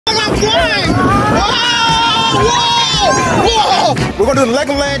I'm flying! Whoa! Whoa! We're gonna do the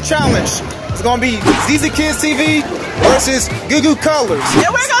Legoland Challenge. It's gonna be ZZ Kids TV versus Goo Goo Colors.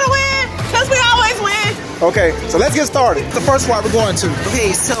 And we're gonna win, because we always win. Okay, so let's get started. The first ride we're going to.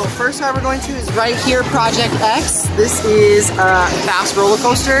 Okay, so first ride we're going to is right here, Project X. This is a fast roller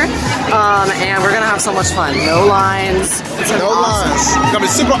coaster, and we're gonna have so much fun. No lines. No lines. It's gonna be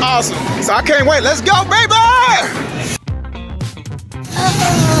super awesome. So I can't wait. Let's go, baby!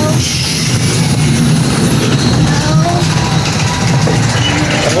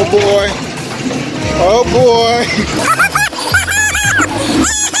 Oh boy. Oh boy.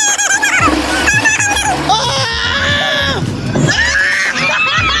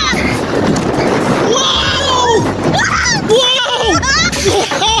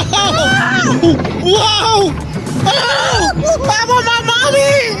 Whoa! Oh! I want my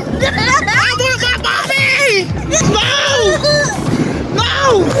mommy! I want my mommy! No!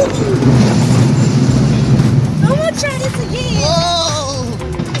 No! I'm gonna try this again. Whoa!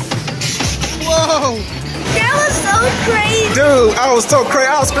 Whoa! That was so crazy. Dude, I was so crazy. I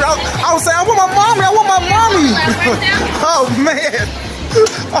was saying, I want my mommy! I want my mommy! Oh man!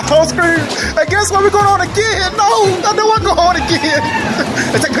 I was screaming. And guess what? We're going on again. No, I don't want to go on again.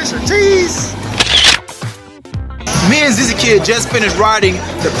 Let's take a picture. Jeez. Me and ZZ Kid just finished riding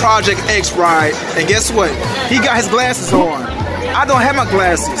the Project X ride. And guess what? He got his glasses on. I don't have my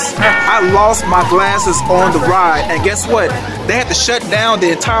glasses. I lost my glasses on the ride. And guess what? They had to shut down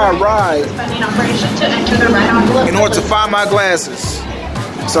the entire ride in order to find my glasses.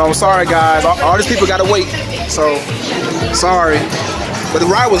 So I'm sorry, guys. All these people got to wait. So, sorry. But the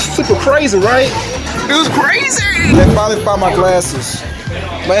ride was super crazy, right? It was crazy! They finally found my glasses.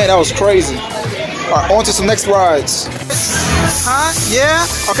 Man, that was crazy. Alright, on to some next rides. Huh? Yeah?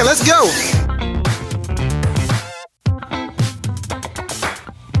 Okay, let's go.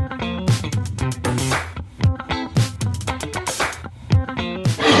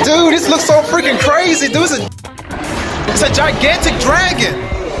 Dude, this looks so freaking crazy. Dude, it's a gigantic dragon.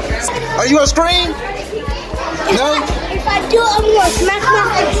 Are you gonna scream? No? If I do, I'm gonna smack my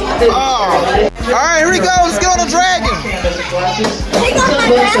face. Oh. Alright, here we go. Let's get on the dragon. Take off my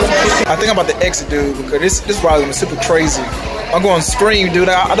glasses. I think I'm about to exit, dude, because this ride is gonna be super crazy. I'm going to scream, dude.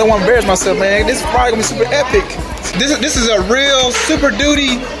 I don't want to embarrass myself, man. This is probably gonna be super epic. This is a real super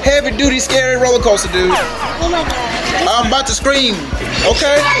duty, heavy duty, scary roller coaster, dude. Oh my god. I'm about to scream.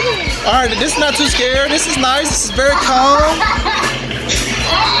 Okay? Alright, this is not too scary. This is nice. This is very calm.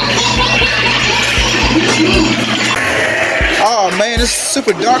 Oh man, it's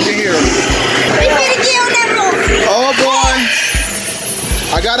super dark in here. Oh boy.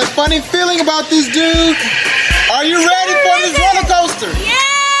 I got a funny feeling about this, dude. Are you ready for this roller coaster?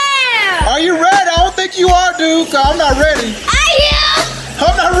 Yeah! Are you ready? I don't think you are, dude, because I'm not ready.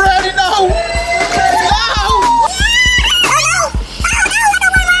 I'm not ready, no! No!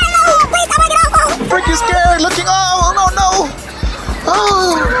 Freaking scary looking. Oh, no, no.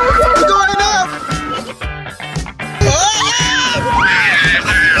 Oh, we're going up.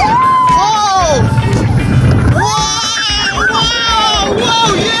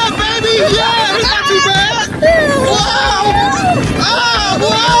 Whoa, yeah, baby, yeah, it's not too bad. Whoa, oh,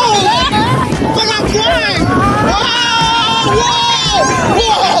 whoa, look, I'm flying.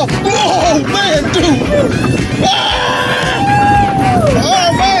 Whoa, man, dude. Oh,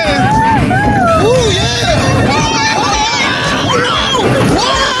 man. Ooh, yeah.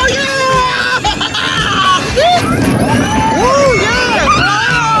 Oh, yeah. Ooh, yeah.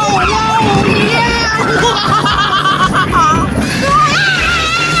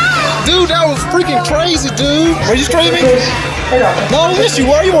 Dude, that was freaking crazy, dude. Were you screaming? No, yes you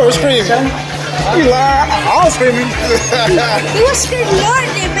were. You weren't screaming. You lied. I was screaming. You were screaming more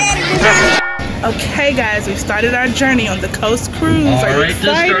than better. Okay, guys, we started our journey on the Coast Cruise. Are you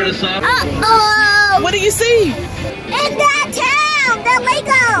excited? Just start us off. What do you see? In that town, that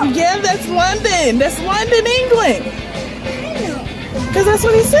Lego. Yeah, that's London. That's London, England. Because that's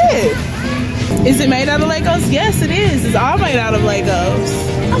what he said. Is it made out of Legos? Yes, it is. It's all made out of Legos.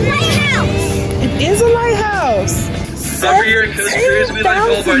 A lighthouse. It is a lighthouse. Every year at Coast Cruise, we like call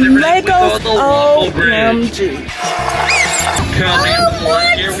by different names. We call it the Waffle Bridge. Coming in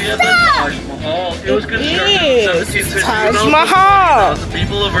flight here, we have the Taj Mahal. It was constructed in 1760. Taj Mahal.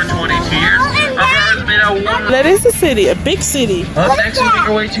 People over 22 years. Ours made out one. That is a city, a big city. Up next, we make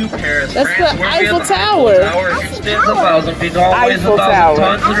our way to Paris, That's France, the where we Eiffel have the Tower. Eiffel Tower, which stands 1,000 feet tall, weighs Eiffel 1,000 Tower.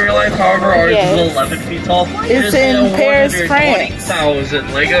 tons in real life. However, ours is 11 feet tall. It's It is in Paris, France. 120,000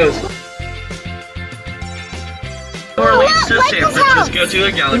 Legos. Orleans to San Francisco to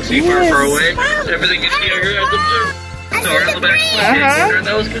a galaxy far, far away. Everything is here at the star in the back of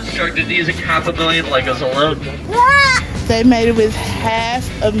that was constructed using 500,000 Legos alone. They made it with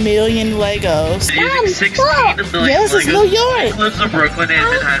 500,000 Legos. Using 16 million Yes, it's Legos. New York. Includes the Brooklyn and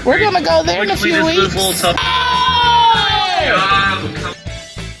Manhattan. We're gonna go there in a Which few leads us to this weeks. little tub.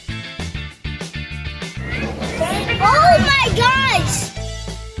 Oh my gosh!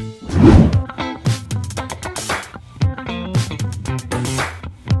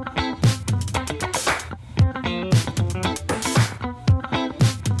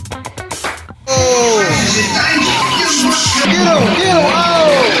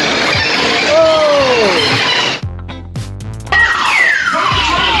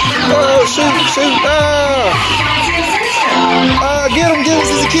 Shoot! Get him, this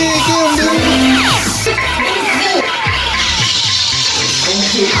is a kid, get him, dude.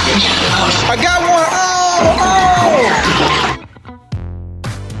 I got one. Oh!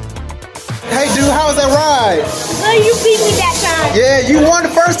 Hey, dude, how was that ride? Oh, you beat me that time. Yeah, you won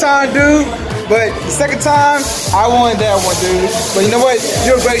the first time, dude. But the second time, I won that one, dude. But you know what?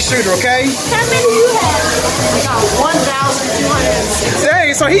 You're a great shooter, okay? How many you have? 1,206.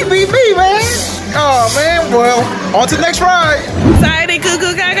 Dang, so he beat me, man. Oh, man. Well, on to the next ride. Excited, Goo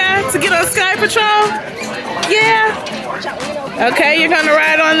Goo Gaga, to get on Sky Patrol? Yeah. Okay, you're gonna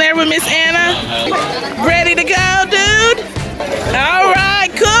ride on there with Miss Anna. Ready to go, dude? All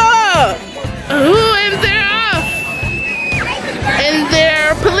right, cool. Ooh, and they're off. In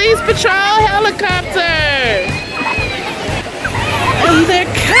their police patrol helicopter. And they're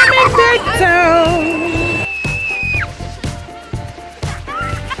coming back down.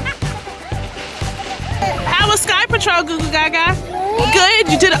 How was Sky Patrol, Goo Goo Gaga? Good,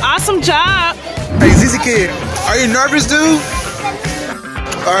 you did an awesome job. Hey, ZZ Kid, are you nervous, dude?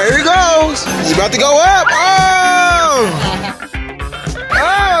 All right, here he goes. He's about to go up. Oh!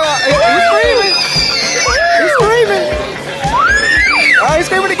 Oh, he's screaming. He's screaming. Oh, he's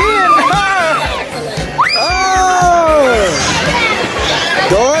screaming again. Oh!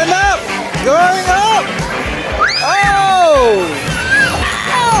 Going up. Going up. Oh!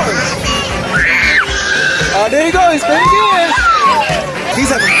 Oh, there you go. He's screaming again. He's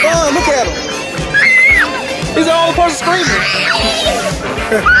having fun. Look at him. He's the only person screaming.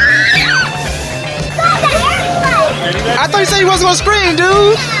 I thought you said he wasn't gonna scream,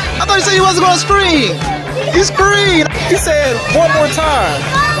 dude. I thought you said he wasn't gonna scream. He screamed. He said one more time.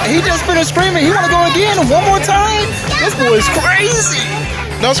 And he just finished screaming. He wanna go again one more time? This boy's crazy.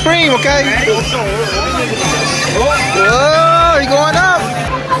 No scream, okay? Whoa, he going up.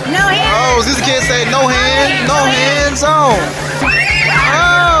 No hands. Oh, this kid said no hands, no hands on.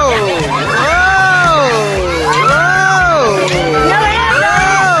 Oh,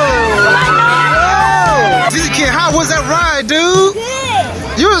 how was that ride, dude?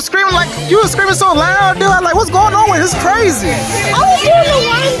 Good. You were screaming so loud, dude. I'm like, what's going on with this? It's crazy. I was doing the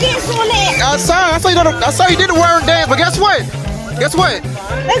one dance on that. I saw you did the worm dance, but guess what? Guess what?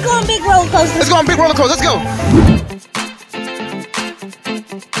 Let's go on big roller coaster. Let's go on big roller coaster. Let's go.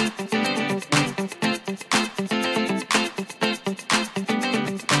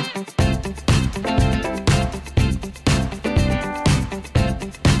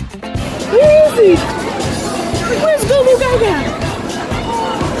 Where is he? Where's Goo Goo Gaga?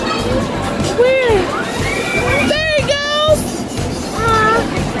 Where? There he goes!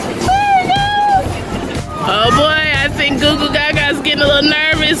 There he goes! Oh boy, I think Goo Goo Gaga's getting a little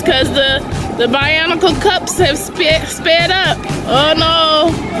nervous because the Bionicle cups have sped up. Oh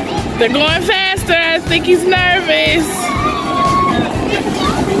no, they're going faster. I think he's nervous.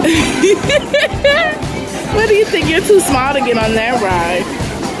 What do you think? You're too small to get on that ride.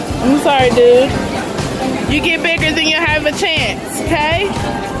 I'm sorry, dude. You get bigger, then you'll have a chance, okay?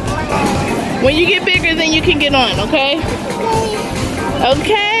 When you get bigger, then you can get on, okay?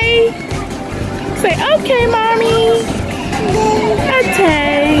 Okay? Say, okay, mommy.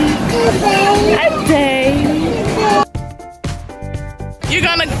 Okay. Okay. You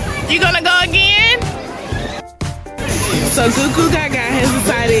gonna go again? So Goo Goo Gaga has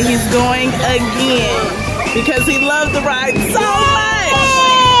decided he's going again because he loved the ride so much.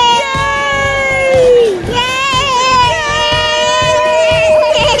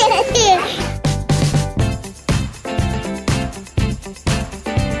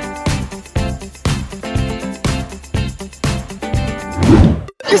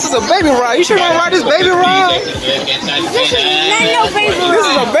 This is a baby ride. You sure want to ride this baby ride? This is not no baby ride. This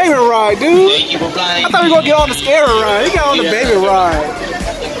is a baby ride, dude. I thought we were going to get on the scary ride. You got on the baby ride.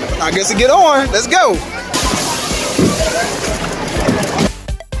 I guess we get on. Let's go.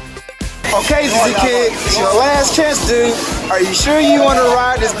 Okay, ZZ Kid, it's your last chance, dude. Are you sure you want to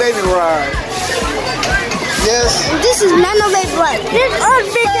ride this baby ride? Yes. This is none of it, but this all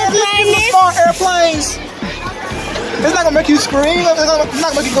bigger than this. Small airplanes. It's not gonna make you scream. It's not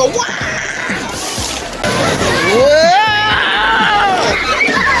gonna make you go, wow.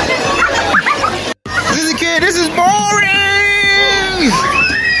 This is a kid. This is boring.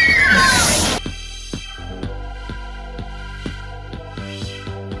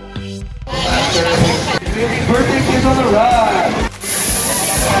 Birthday kids on the ride.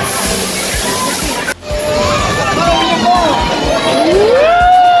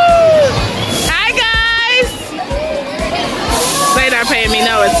 Hi guys. They not paying me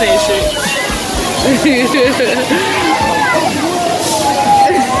no attention.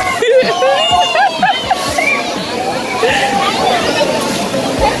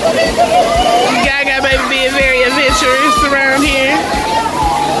 Gaga baby being very adventurous around here.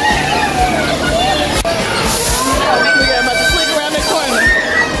 We got about to flick around the corner.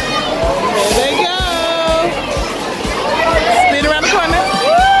 There they go. Spin around the corner.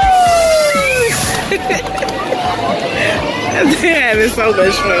 They're having so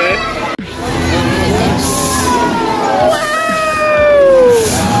much fun.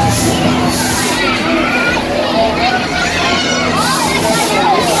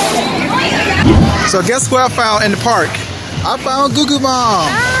 So guess what I found in the park? I found Goo Goo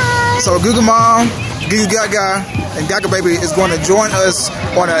Mom. So Goo Goo Mom, Goo Goo Gaga, and Gaga Baby is going to join us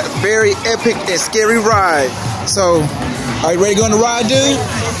on a very epic and scary ride. So, are you ready to go on the ride, dude?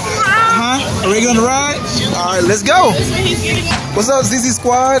 Are you ready to go on the ride? All right, let's go. What's up, ZZ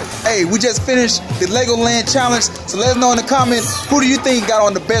Squad? Hey, we just finished the Legoland Challenge, so let us know in the comments, who do you think got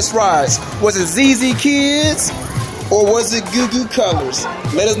on the best rides? Was it ZZ Kids? Or was it Goo Goo Colors?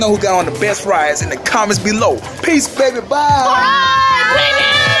 Let us know who got on the best rides in the comments below. Peace, baby. Bye.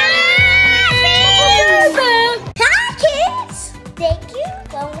 Hi, kids. Thank you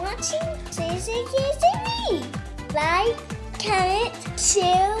for watching Season Kids TV. Like, comment,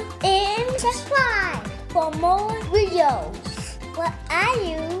 share, and subscribe for more videos. What are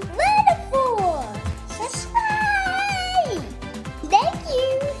you waiting for?